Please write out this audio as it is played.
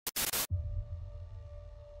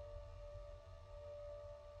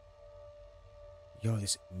Yo,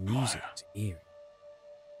 this music is eerie.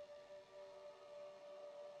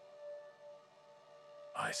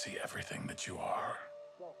 I see everything that you are.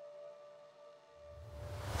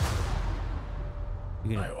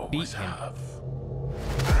 You're I gonna beat always him. have.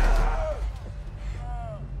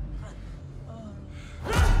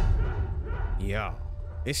 Yeah.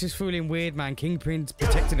 This is feeling weird, man. Kingpin's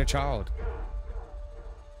protecting a child.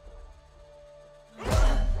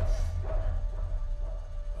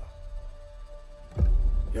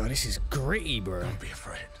 Yo, this is gritty, bro. Don't be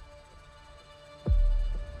afraid.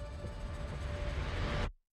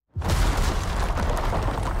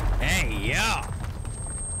 Hey, yeah.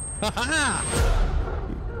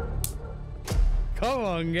 Come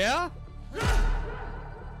on, girl.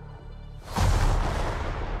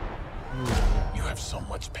 You have so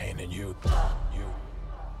much pain in you. You.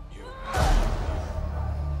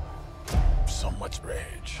 So much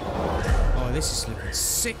rage Oh, this is looking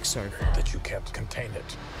sick so far. that you can't contain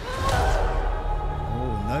it.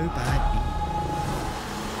 Oh, no bad beat.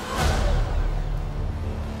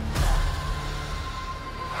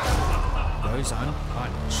 Goes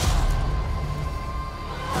unpunished.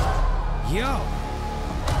 Yo!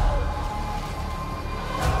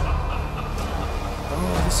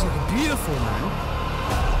 Oh, this is looking beautiful, man.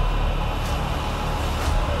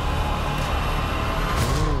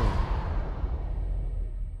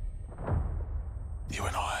 You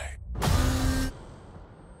and I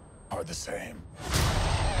are the same.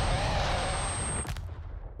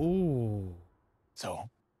 Ooh. So,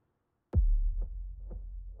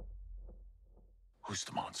 who's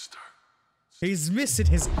the monster? He's missing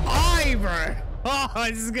his eye, bro. Oh,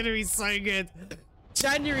 this is gonna be so good.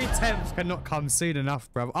 January 10th cannot come soon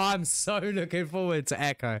enough, bro. I'm so looking forward to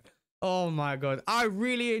Echo. Oh my god, I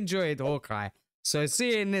really enjoyed Hawkeye. So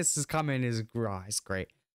seeing this is coming is it's great.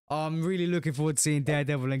 I'm really looking forward to seeing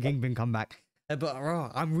Daredevil and Kingpin come back. But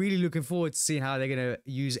I'm really looking forward to seeing how they're gonna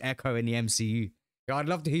use Echo in the MCU. I'd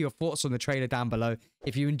love to hear your thoughts on the trailer down below.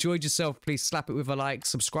 If you enjoyed yourself, please slap it with a like,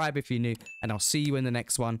 subscribe if you're new, and I'll see you in the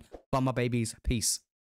next one. Bye, my babies. Peace.